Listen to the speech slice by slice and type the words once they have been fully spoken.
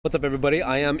What's up everybody,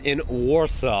 I am in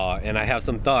Warsaw and I have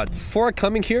some thoughts. Before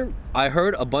coming here, I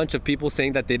heard a bunch of people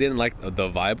saying that they didn't like the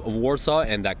vibe of Warsaw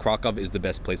and that Krakow is the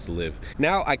best place to live.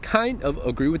 Now, I kind of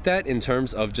agree with that in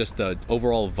terms of just the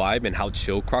overall vibe and how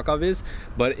chill Krakow is.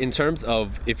 But in terms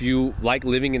of if you like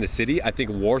living in the city, I think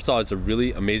Warsaw is a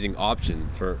really amazing option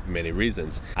for many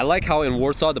reasons. I like how in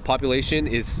Warsaw, the population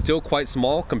is still quite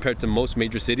small compared to most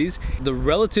major cities. The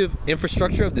relative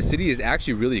infrastructure of the city is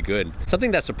actually really good.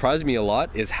 Something that surprised me a lot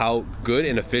is how good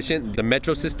and efficient the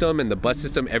metro system and the bus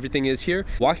system, everything is here.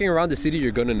 Walking around the city,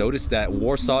 you're going to notice that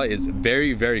Warsaw is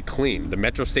very, very clean. The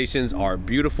metro stations are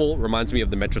beautiful, reminds me of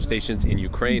the metro stations in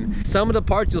Ukraine. Some of the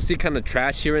parts you'll see kind of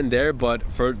trash here and there, but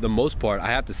for the most part, I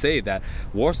have to say that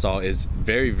Warsaw is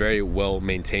very, very well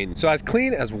maintained. So as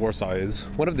clean as Warsaw is,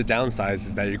 one of the downsides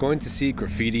is that you're going to see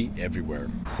graffiti everywhere.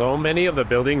 So many of the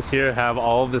buildings here have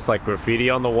all of this like graffiti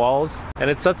on the walls, and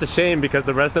it's such a shame because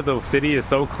the rest of the city is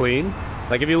so clean.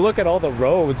 Like if you look at all the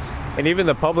roads and even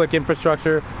the public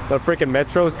infrastructure, the freaking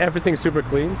metros, everything's super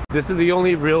clean. This is the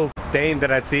only real stain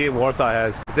that I see Warsaw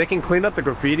has. If they can clean up the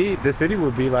graffiti, the city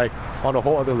would be like on a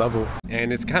whole other level.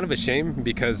 And it's kind of a shame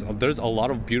because there's a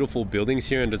lot of beautiful buildings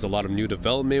here and there's a lot of new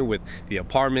development with the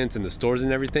apartments and the stores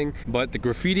and everything. But the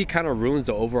graffiti kind of ruins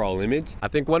the overall image. I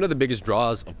think one of the biggest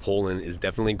draws of Poland is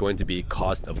definitely going to be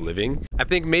cost of living. I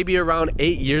think maybe around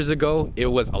 8 years ago, it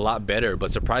was a lot better,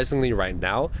 but surprisingly right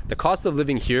now, the cost of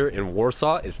living here in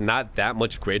Warsaw is not that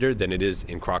much greater than it is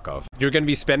in Krakow. You're going to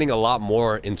be spending a lot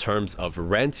more in terms of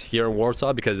rent here in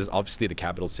Warsaw because it's obviously the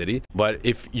capital city. But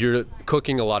if you're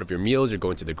cooking a lot of your meals, you're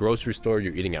going to the grocery store,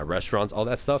 you're eating at restaurants, all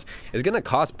that stuff, it's going to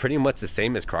cost pretty much the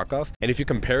same as Krakow. And if you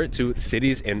compare it to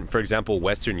cities in, for example,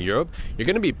 Western Europe, you're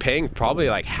going to be paying probably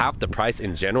like half the price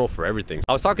in general for everything.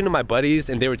 I was talking to my buddies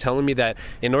and they were telling me that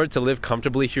in order to live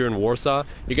comfortably here in Warsaw,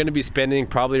 you're going to be spending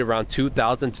probably around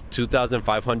 $2,000 to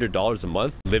 $2,500 a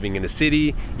month living in the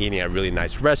city, eating at really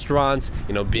nice restaurants,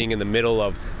 you know, being in the middle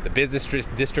of the business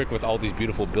district with all these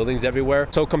beautiful buildings everywhere.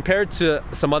 So compared to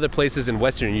some other places in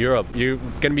Western Europe, you're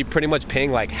going to be pretty much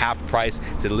paying like half price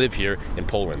to live here in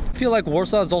Poland. I feel like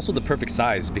Warsaw is also the perfect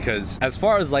size because as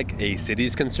far as like a city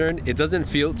is concerned, it doesn't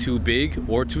feel too big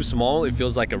or too small. It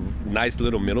feels like a nice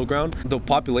little middle ground. The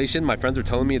population, my friends are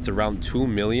telling me it's around 2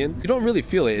 million. You don't really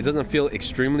feel it. It doesn't feel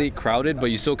extremely crowded, but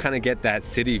you still kind of get that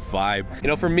city vibe. You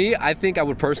know, for me, I think I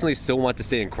would personally still want to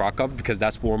stay in Krakow because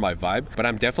that's more my vibe, but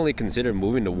I'm definitely considering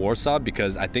moving to Warsaw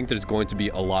because I think there's going to be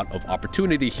a lot of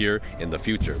opportunity here in the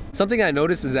future. Something I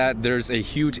noticed is that there's a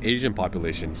huge Asian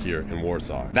population here in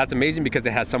Warsaw. That's amazing because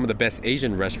it has some of the best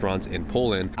Asian restaurants in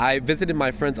Poland. I visited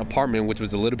my friend's apartment, which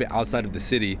was a little bit outside of the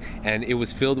city, and it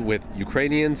was filled with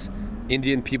Ukrainians,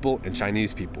 Indian people, and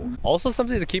Chinese people. Also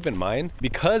something to keep in mind,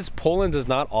 because Poland does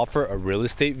not offer a real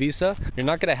estate visa, you're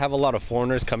not going to have a lot of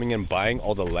foreigners coming and buying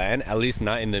all the land, at least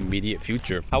not in the immediate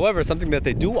future. However, something that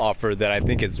they do offer that I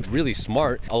think is really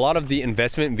smart, a lot of the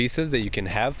investment visas that you can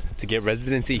have to get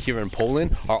residency here in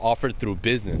Poland are offered through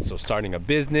business. So starting a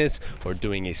business or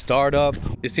doing a startup.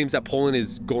 It seems that Poland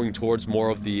is going towards more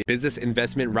of the business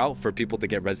investment route for people to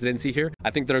get residency here.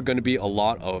 I think there are going to be a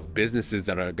lot of businesses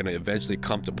that are going to eventually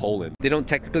come to Poland. They don't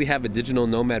technically have a digital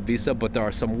nomad visa, but there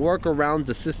are some workarounds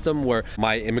the system where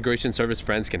my immigration service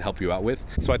friends can help you out with.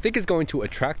 So I think it's going to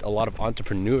attract a lot of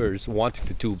entrepreneurs wanting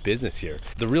to do business here.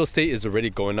 The real estate is already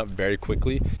going up very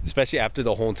quickly, especially after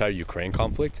the whole entire Ukraine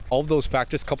conflict. All of those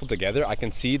factors coupled together, I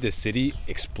can see the city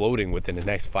exploding within the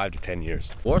next 5 to 10 years.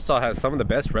 Warsaw has some of the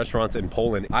best restaurants in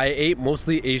Poland. I ate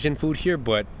mostly Asian food here,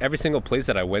 but every single place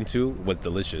that I went to was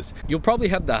delicious. You'll probably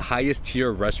have the highest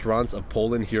tier restaurants of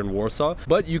Poland here in Warsaw,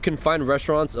 but you can find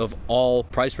restaurants of all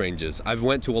price ranges. I've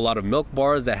went to a lot of milk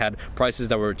bars that had prices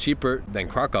that were cheaper than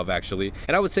Krakow actually,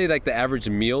 and I would say like the average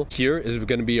meal here is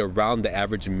going to be around the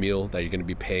average meal that you're going to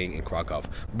be paying in Krakow.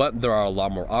 But there are a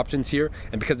lot more options here,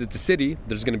 and because it's a city,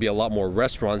 there's going to be a lot more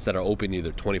restaurants that are open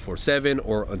either 24/7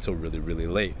 or until really, really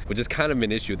late, which is kind of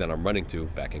an issue that I'm running to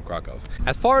back in Krakow.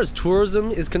 As far as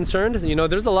tourism is concerned, you know,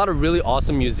 there's a lot of really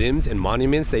awesome museums and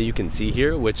monuments that you can see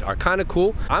here, which are kind of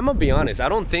cool. I'm gonna be honest, I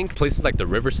don't think places like the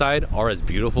Riverside are as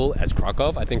beautiful as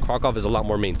Krakow. I think Krakow is a lot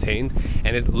more maintained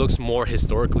and it looks more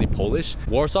historically Polish.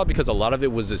 Warsaw, because a lot of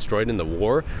it was destroyed in the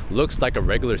war, looks like a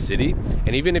regular city.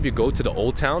 And even if you go to the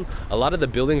old town, a lot of the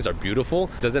buildings are beautiful.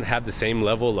 It doesn't have the same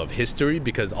level of history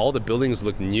because all the buildings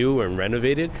look new and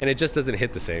renovated, and it just doesn't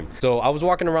hit the same. So I was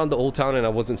walking around the old town and I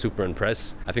wasn't super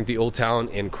impressed. I think the old town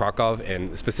in Krakow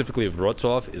and specifically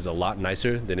Wrocław is a lot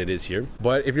nicer than it is here.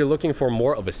 But if you're looking for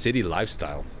more of a city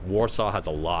lifestyle, Warsaw has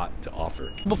a lot to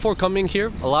offer. Before before coming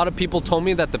here, a lot of people told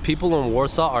me that the people in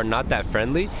Warsaw are not that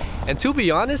friendly. And to be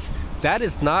honest, that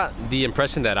is not the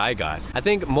impression that I got. I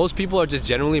think most people are just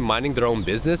generally minding their own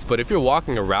business, but if you're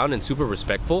walking around and super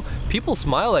respectful, people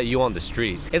smile at you on the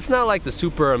street. It's not like the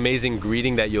super amazing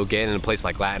greeting that you'll get in a place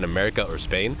like Latin America or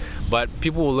Spain, but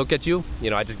people will look at you. You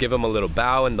know, I just give them a little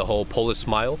bow and the whole Polish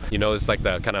smile. You know, it's like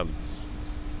the kind of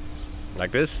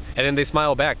like this, and then they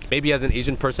smile back. Maybe as an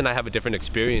Asian person I have a different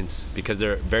experience because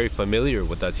they're very familiar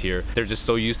with us here. They're just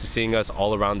so used to seeing us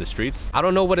all around the streets. I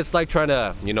don't know what it's like trying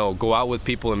to, you know, go out with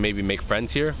people and maybe make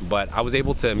friends here, but I was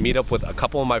able to meet up with a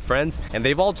couple of my friends and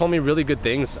they've all told me really good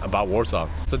things about Warsaw.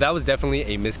 So that was definitely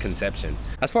a misconception.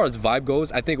 As far as vibe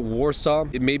goes, I think Warsaw,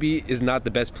 it maybe is not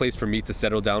the best place for me to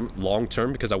settle down long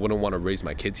term because I wouldn't want to raise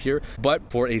my kids here. But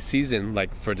for a season,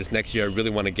 like for this next year, I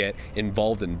really want to get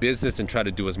involved in business and try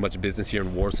to do as much business here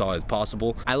in Warsaw as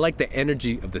possible. I like the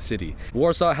energy of the city.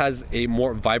 Warsaw has a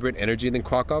more vibrant energy than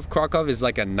Krakow. Krakow is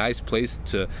like a nice place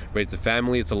to raise the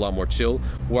family. It's a lot more chill.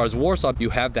 Whereas Warsaw,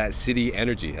 you have that city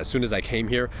energy. As soon as I came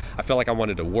here, I felt like I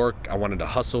wanted to work, I wanted to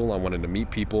hustle, I wanted to meet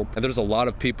people. And there's a lot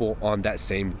of people on that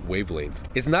same wavelength.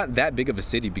 It's not that big of a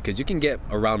city because you can get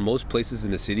around most places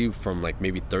in the city from like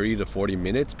maybe 30 to 40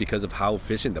 minutes because of how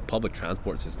efficient the public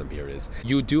transport system here is.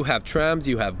 You do have trams,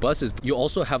 you have buses, you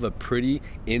also have a pretty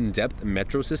in-depth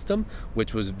metro system,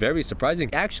 which was very surprising.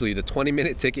 Actually, the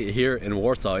 20-minute ticket here in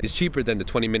Warsaw is cheaper than the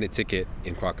 20-minute ticket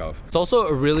in Krakow. It's also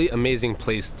a really amazing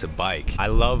place to bike. I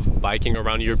love biking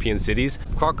around European cities.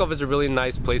 Krakow is a really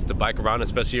nice place to bike around,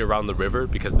 especially around the river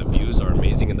because the views are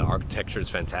amazing and the architecture is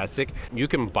fantastic. You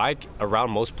can bike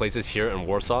around most places here in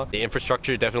Warsaw. The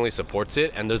infrastructure definitely supports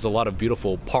it, and there's a lot of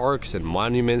beautiful parks and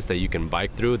monuments that you can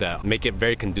bike through that make it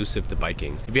very conducive to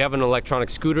biking. If you have an electronic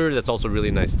scooter, that's also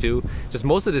really nice too. Just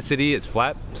most of the city is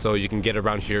flat, so you can get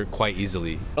around here quite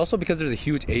easily. Also, because there's a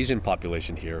huge Asian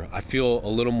population here, I feel a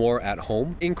little more at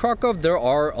home. In Krakow, there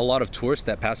are a lot of tourists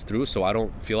that pass through, so I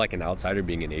don't feel like an outsider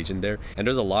being an Asian there. And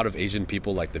there's a lot of Asian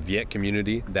people, like the Viet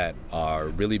community, that are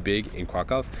really big in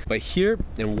Krakow. But here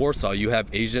in Warsaw, you have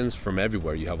Asians from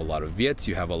everywhere. You have a lot of Viets,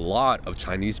 you have a lot of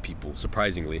Chinese people,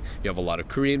 surprisingly. You have a lot of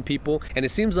Korean people, and it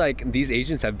seems like these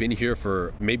Asians have been here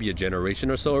for maybe a generation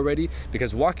or so already,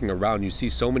 because walking around, you see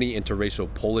so many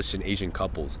interracial Polish and Asian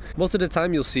couples. Most of the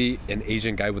time you'll see an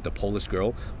Asian guy with a Polish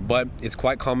girl, but it's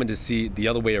quite common to see the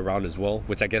other way around as well,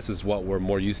 which I guess is what we're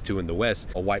more used to in the West,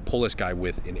 a white Polish guy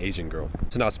with an Asian girl.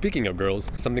 So now, speaking of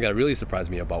girls, something that really surprised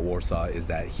me about Warsaw is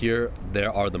that here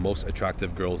there are the most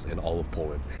attractive girls in all of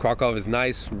Poland. Krakow is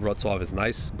nice, Wrocław is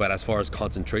nice, but as far as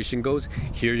concentration goes,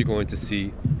 here you're going to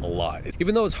see a lot.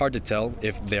 Even though it's hard to tell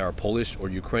if they are Polish or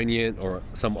Ukrainian or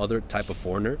some other type of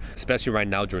foreigner, especially right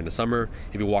now during the summer,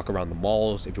 if you walk around the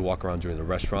malls, if you walk around during the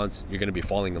restaurants, you're going to be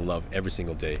falling in love every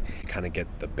single day. You kind of get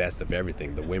the best of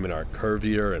everything. The women are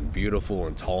curvier and beautiful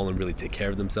and tall and really take care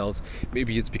of themselves.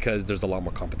 Maybe it's because there's a lot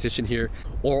more competition here,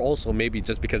 or also maybe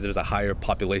just because there's a higher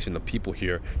population of people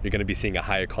here, you're going to be seeing a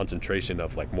higher concentration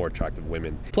of like more attractive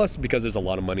women. Plus, because there's a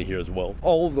lot of money here as well.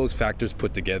 All of those factors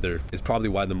put together is probably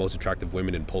why the most attractive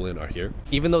women in Poland are here.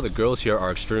 Even though the girls here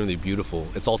are extremely beautiful,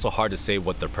 it's also hard to say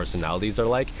what their personalities are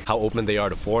like, how open they are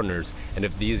to foreigners, and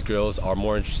if these girls are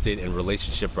more interested in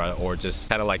relationship, right, or just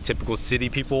kind of like typical city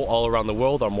people all around the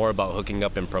world are more about hooking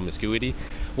up and promiscuity.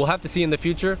 We'll have to see in the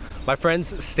future. My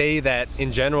friends say that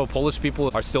in general Polish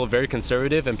people are still very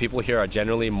conservative and people here are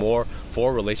generally more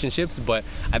for relationships, but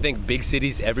I think big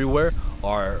cities everywhere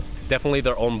are definitely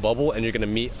their own bubble, and you're gonna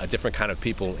meet a different kind of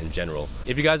people in general.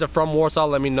 If you guys are from Warsaw,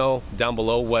 let me know down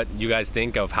below what you guys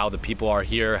think of how the people are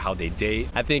here, how they date.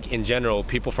 I think in general,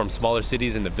 people from smaller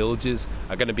cities and the villages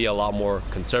are gonna be a lot more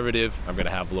conservative, are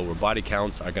gonna have lower body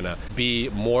counts, are gonna be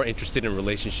more interested in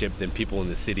relationship than people in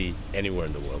the city anywhere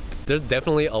in the world. There's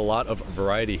definitely a lot of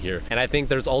variety here, and I think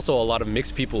there's also a lot of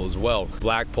mixed people as well.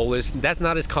 Black Polish, that's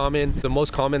not as common. The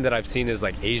most common that I've seen is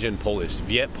like Asian Polish,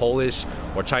 Viet Polish,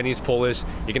 or Chinese Polish.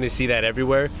 You're gonna see that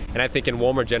everywhere, and I think in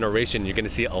warmer generation you're gonna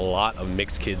see a lot of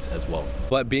mixed kids as well.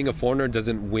 But being a foreigner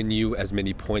doesn't win you as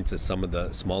many points as some of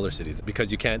the smaller cities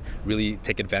because you can't really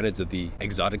take advantage of the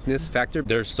exoticness factor.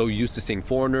 They're so used to seeing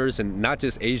foreigners, and not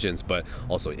just Asians but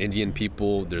also Indian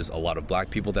people. There's a lot of black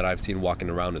people that I've seen walking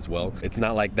around as well. It's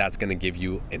not like that's gonna give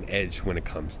you an edge when it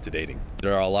comes to dating.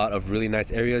 There are a lot of really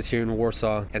nice areas here in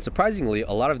Warsaw, and surprisingly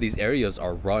a lot of these areas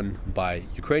are run by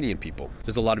Ukrainian people.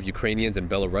 There's a lot of Ukrainians and and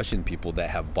Belarusian people that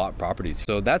have bought properties.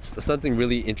 So that's something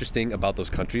really interesting about those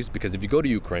countries, because if you go to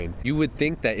Ukraine, you would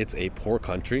think that it's a poor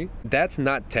country. That's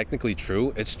not technically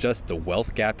true. It's just the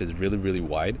wealth gap is really, really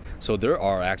wide. So there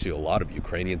are actually a lot of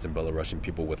Ukrainians and Belarusian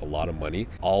people with a lot of money.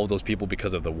 All of those people,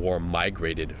 because of the war,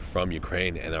 migrated from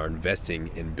Ukraine and are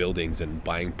investing in buildings and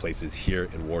buying places here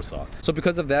in Warsaw. So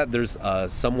because of that, there's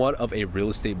somewhat of a real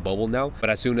estate bubble now. But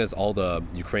as soon as all the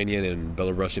Ukrainian and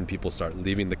Belarusian people start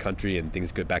leaving the country and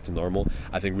things get back to normal,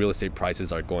 I think real estate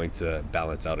prices are going to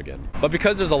balance out again. But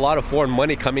because there's a lot of foreign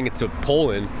money coming into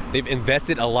Poland, they've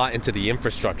invested a lot into the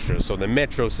infrastructure, so the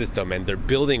metro system, and they're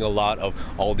building a lot of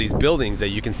all these buildings that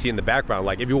you can see in the background.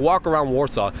 Like if you walk around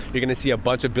Warsaw, you're gonna see a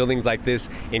bunch of buildings like this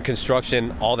in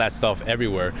construction, all that stuff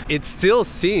everywhere. It still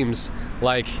seems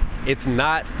like it's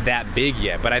not that big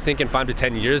yet, but I think in 5 to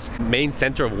 10 years, main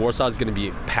center of Warsaw is gonna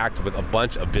be packed with a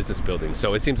bunch of business buildings.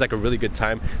 So it seems like a really good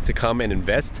time to come and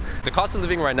invest. The cost of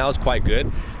living right now is quite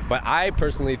good, but I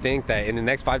personally think that in the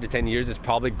next 5 to 10 years, it's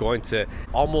probably going to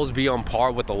almost be on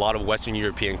par with a lot of Western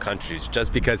European countries,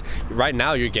 just because right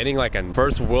now you're getting like a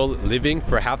first world living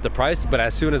for half the price. But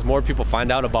as soon as more people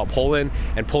find out about Poland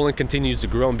and Poland continues to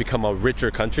grow and become a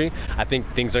richer country, I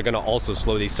think things are gonna also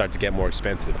slowly start to get more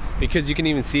expensive, because you can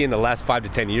even see in the last 5 to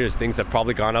 10 years, things have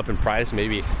probably gone up in price,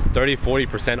 maybe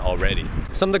 30–40% already.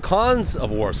 Some of the cons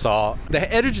of Warsaw,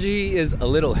 the energy is a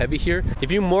little heavy here.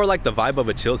 If you more like the vibe of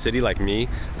a chill city like me,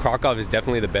 Krakow is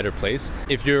definitely the better place.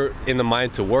 If you're in the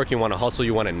mind to work, you want to hustle,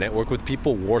 you want to network with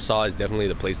people, Warsaw is definitely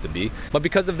the place to be. But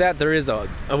because of that, there is a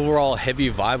overall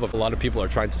heavy vibe of a lot of people are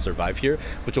trying to survive here,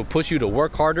 which will push you to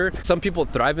work harder. Some people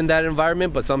thrive in that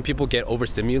environment, but some people get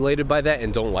overstimulated by that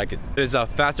and don't like it. There's a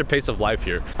faster pace of life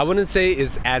here. I wouldn't say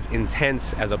is as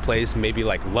intense as a place maybe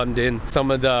like London,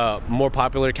 some of the more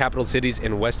popular capital cities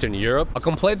in Western Europe. A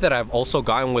complaint that I've also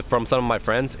gotten with from some of my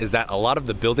friends is that a lot of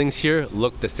the buildings here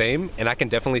look the same, and I can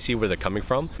definitely see where they're coming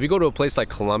from. If you go to a place like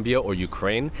Colombia or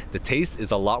Ukraine, the taste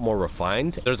is a lot more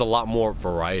refined. There's a lot more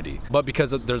variety. But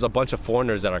because there's a bunch of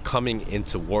foreigners that are coming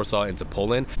into Warsaw, into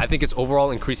Poland, I think it's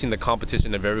overall increasing the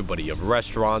competition of everybody, of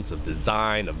restaurants, of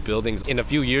design, of buildings. In a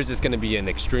few years, it's going to be an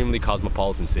extremely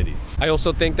cosmopolitan city. I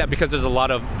also think that because there's a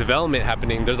lot of development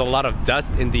happening, there's a lot of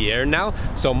dust in the air now.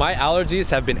 So my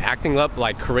allergies have been acting up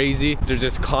like crazy. There's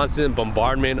just constant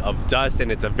bombardment of dust,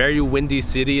 and it's a very windy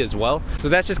city as well. So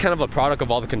that's just kind of a product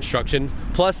of all the construction.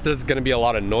 Plus, there's going to be a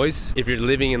lot of noise if you're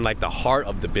living in like the heart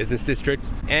of the business district.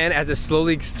 And as it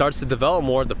slowly starts to develop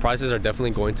more, the prices are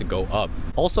definitely going to go up.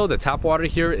 Also, the tap water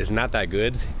here is not that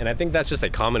good. And I think that's just a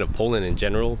comment of Poland in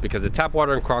general, because the tap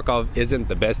water in Krakow isn't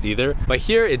the best either. But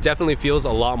here, it definitely feels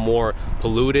a lot more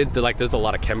polluted. Like there's a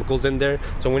lot of chemicals in there.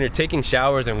 So when you're taking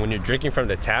showers and when you're drinking from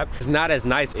the tap, it's not as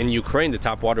nice. In Ukraine, the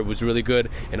tap water was really good.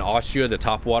 In Austria, the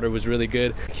tap water was really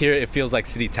good. Here, it feels like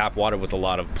city tap water with a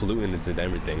lot of pollutants and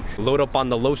everything. Load up on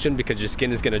the lotion because your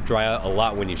skin is gonna dry out a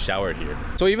lot when you shower here.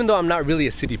 So even though I'm not really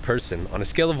a city person, on a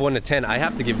scale of 1 to 10, I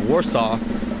have to give Warsaw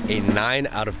a 9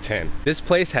 out of 10. This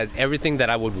place has everything that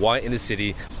I would want in a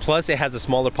city, plus it has a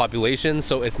smaller population,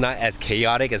 so it's not as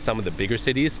chaotic as some of the bigger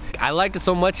cities. I liked it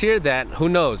so much here that, who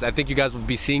knows, I think you guys will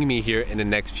be seeing me here in the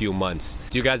next few months.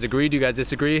 Do you guys agree? Do you guys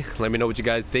disagree? Let me know what you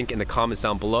guys think in the comments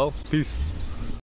down below. Peace.